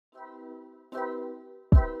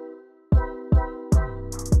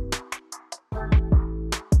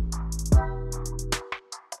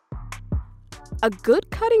A good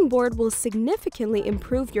cutting board will significantly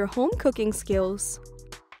improve your home cooking skills.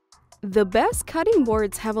 The best cutting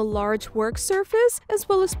boards have a large work surface as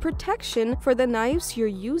well as protection for the knives you're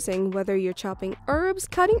using, whether you're chopping herbs,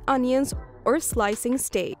 cutting onions, or slicing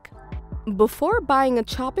steak. Before buying a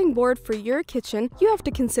chopping board for your kitchen, you have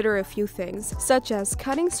to consider a few things, such as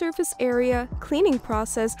cutting surface area, cleaning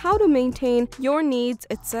process, how to maintain your needs,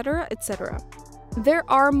 etc., etc. There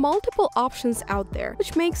are multiple options out there,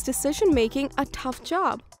 which makes decision-making a tough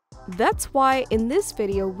job. That's why in this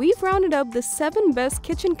video, we've rounded up the 7 best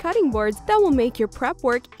kitchen cutting boards that will make your prep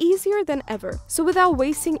work easier than ever. So without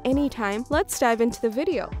wasting any time, let's dive into the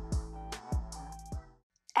video.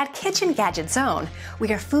 At Kitchen Gadget Zone,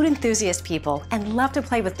 we are food enthusiast people and love to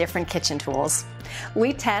play with different kitchen tools.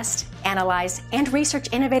 We test, analyze, and research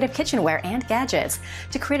innovative kitchenware and gadgets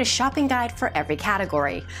to create a shopping guide for every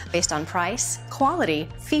category based on price, quality,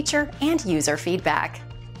 feature, and user feedback.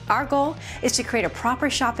 Our goal is to create a proper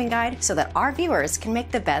shopping guide so that our viewers can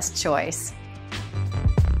make the best choice.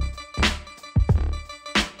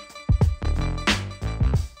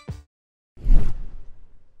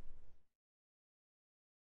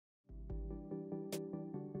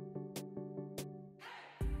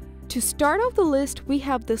 To start off the list, we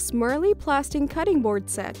have the Smirly plastic cutting board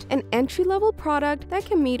set, an entry-level product that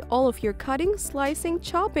can meet all of your cutting, slicing,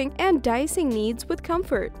 chopping, and dicing needs with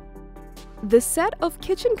comfort. The set of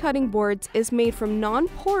kitchen cutting boards is made from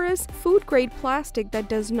non-porous, food-grade plastic that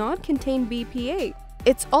does not contain BPA.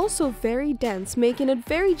 It's also very dense, making it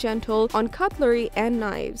very gentle on cutlery and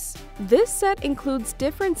knives. This set includes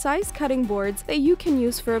different size cutting boards that you can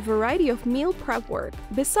use for a variety of meal prep work.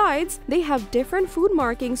 Besides, they have different food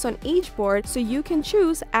markings on each board so you can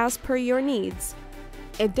choose as per your needs.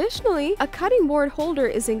 Additionally, a cutting board holder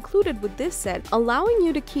is included with this set, allowing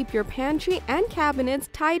you to keep your pantry and cabinets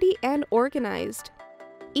tidy and organized.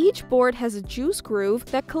 Each board has a juice groove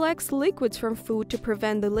that collects liquids from food to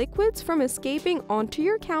prevent the liquids from escaping onto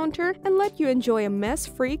your counter and let you enjoy a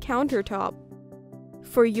mess-free countertop.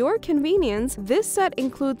 For your convenience, this set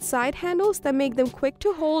includes side handles that make them quick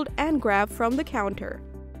to hold and grab from the counter.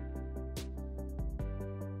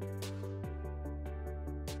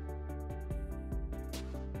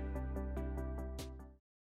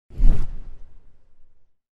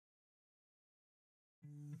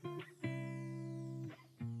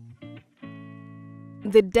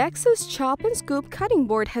 The Dexas Chop and Scoop cutting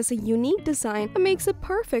board has a unique design that makes it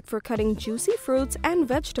perfect for cutting juicy fruits and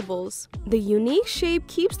vegetables. The unique shape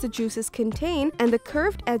keeps the juices contained, and the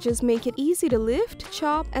curved edges make it easy to lift,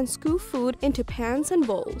 chop, and scoop food into pans and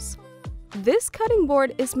bowls. This cutting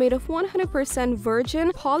board is made of 100%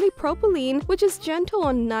 virgin polypropylene, which is gentle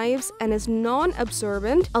on knives and is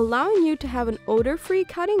non-absorbent, allowing you to have an odor-free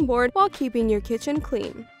cutting board while keeping your kitchen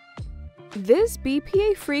clean. This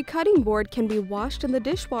BPA-free cutting board can be washed in the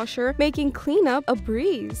dishwasher, making cleanup a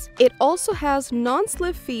breeze. It also has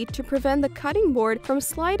non-slip feet to prevent the cutting board from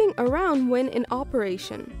sliding around when in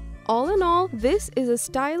operation. All in all, this is a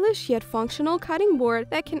stylish yet functional cutting board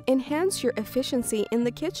that can enhance your efficiency in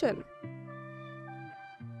the kitchen.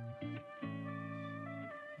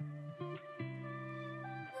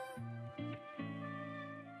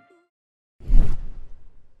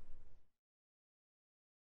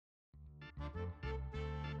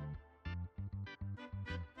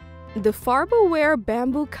 The Farberware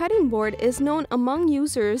bamboo cutting board is known among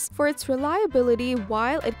users for its reliability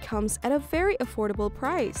while it comes at a very affordable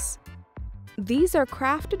price. These are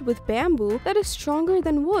crafted with bamboo that is stronger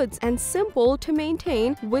than woods and simple to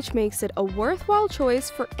maintain, which makes it a worthwhile choice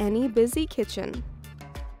for any busy kitchen.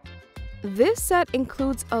 This set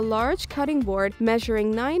includes a large cutting board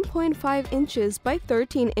measuring 9.5 inches by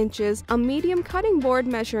 13 inches, a medium cutting board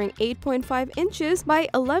measuring 8.5 inches by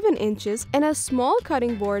 11 inches, and a small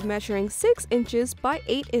cutting board measuring 6 inches by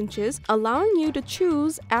 8 inches, allowing you to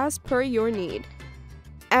choose as per your need.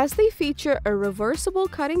 As they feature a reversible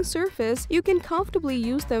cutting surface, you can comfortably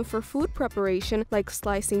use them for food preparation like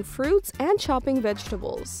slicing fruits and chopping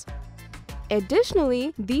vegetables.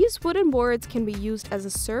 Additionally, these wooden boards can be used as a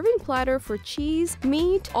serving platter for cheese,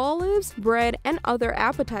 meat, olives, bread, and other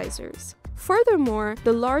appetizers. Furthermore,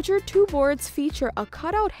 the larger two boards feature a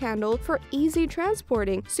cutout handle for easy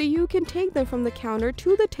transporting, so you can take them from the counter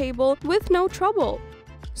to the table with no trouble.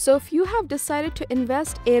 So if you have decided to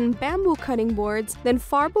invest in bamboo cutting boards, then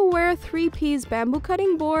Farberware 3-piece bamboo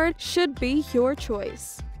cutting board should be your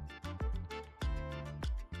choice.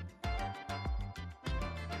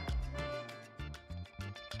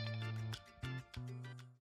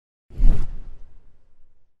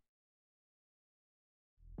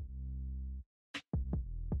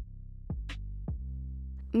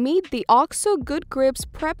 Meet the OXO Good Grips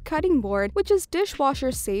Prep Cutting Board, which is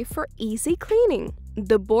dishwasher safe for easy cleaning.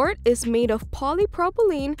 The board is made of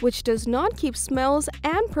polypropylene, which does not keep smells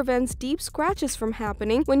and prevents deep scratches from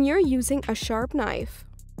happening when you're using a sharp knife.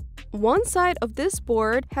 One side of this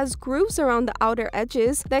board has grooves around the outer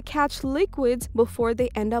edges that catch liquids before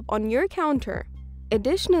they end up on your counter.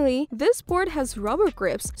 Additionally, this board has rubber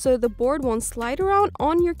grips so the board won't slide around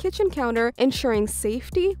on your kitchen counter, ensuring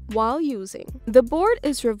safety while using. The board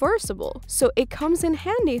is reversible, so it comes in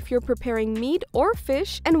handy if you're preparing meat or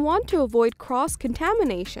fish and want to avoid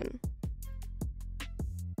cross-contamination.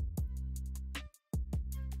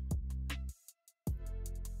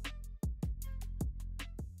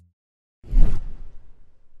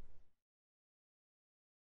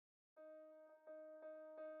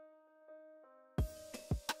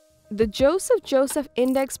 The Joseph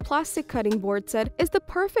Index Plastic Cutting Board Set is the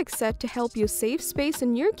perfect set to help you save space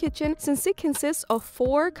in your kitchen since it consists of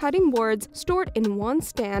 4 cutting boards stored in one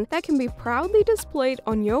stand that can be proudly displayed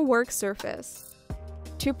on your work surface.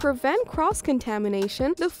 To prevent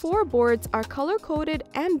cross-contamination, the 4 boards are color-coded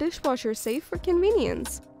and dishwasher safe for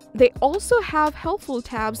convenience. They also have helpful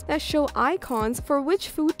tabs that show icons for which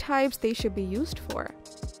food types they should be used for.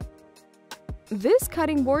 This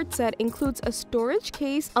cutting board set includes a storage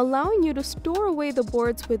case, allowing you to store away the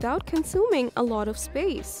boards without consuming a lot of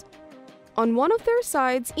space. On one of their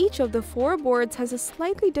sides, each of the 4 boards has a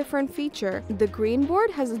slightly different feature. The green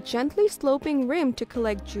board has a gently sloping rim to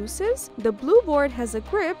collect juices, the blue board has a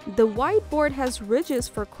grip, the white board has ridges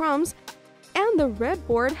for crumbs, and the red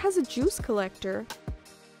board has a juice collector.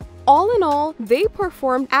 All in all, they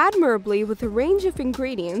performed admirably with a range of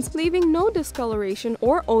ingredients, leaving no discoloration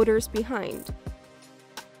or odors behind.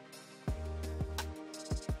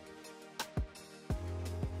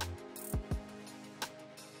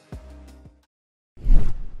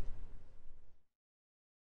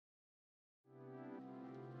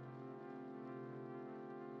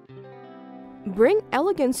 Bring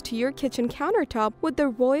elegance to your kitchen countertop with the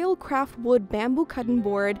Royal Craftwood Bamboo Cutting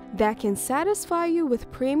Board that can satisfy you with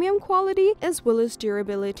premium quality as well as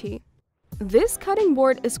durability. This cutting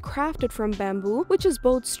board is crafted from bamboo, which is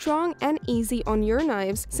both strong and easy on your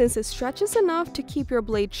knives since it stretches enough to keep your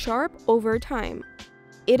blade sharp over time.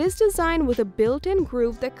 It is designed with a built-in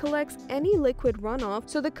groove that collects any liquid runoff,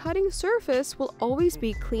 so the cutting surface will always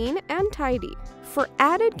be clean and tidy. For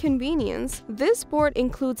added convenience, this board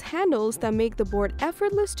includes handles that make the board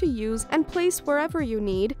effortless to use and place wherever you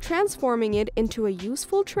need, transforming it into a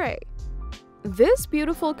useful tray. This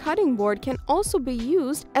beautiful cutting board can also be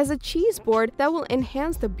used as a cheese board that will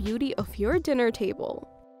enhance the beauty of your dinner table.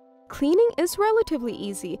 Cleaning is relatively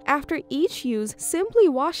easy. After each use, simply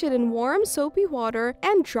wash it in warm, soapy water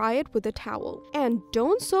and dry it with a towel. And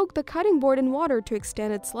don't soak the cutting board in water to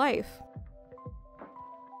extend its life.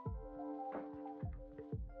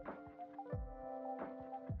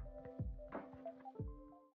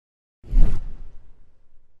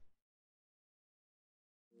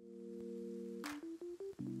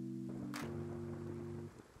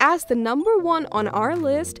 As the number 1 on our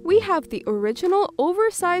list, we have the original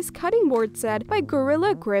oversized cutting board set by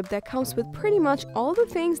Gorilla Grip that comes with pretty much all the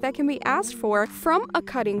things that can be asked for from a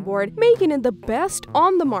cutting board, making it the best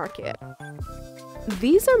on the market.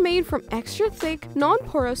 These are made from extra thick,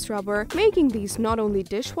 non-porous rubber, making these not only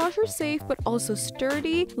dishwasher safe but also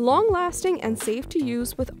sturdy, long-lasting and safe to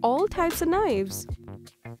use with all types of knives.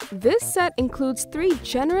 This set includes 3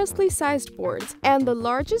 generously sized boards, and the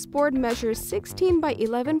largest board measures 16 by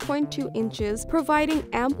 11.2 inches, providing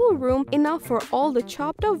ample room enough for all the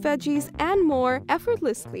chopped up veggies and more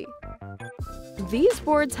effortlessly. These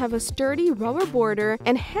boards have a sturdy rubber border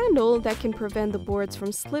and handle that can prevent the boards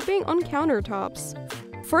from slipping on countertops.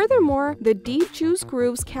 Furthermore, the deep juice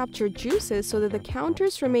grooves capture juices so that the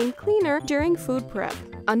counters remain cleaner during food prep.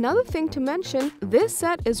 Another thing to mention, this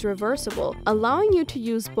set is reversible, allowing you to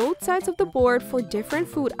use both sides of the board for different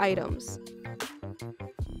food items.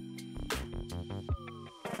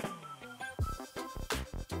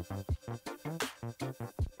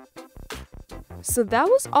 So that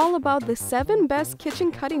was all about the 7 best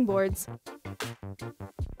kitchen cutting boards.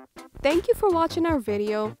 Thank you for watching our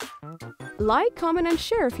video. Like, comment, and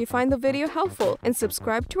share if you find the video helpful, and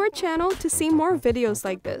subscribe to our channel to see more videos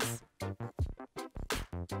like this.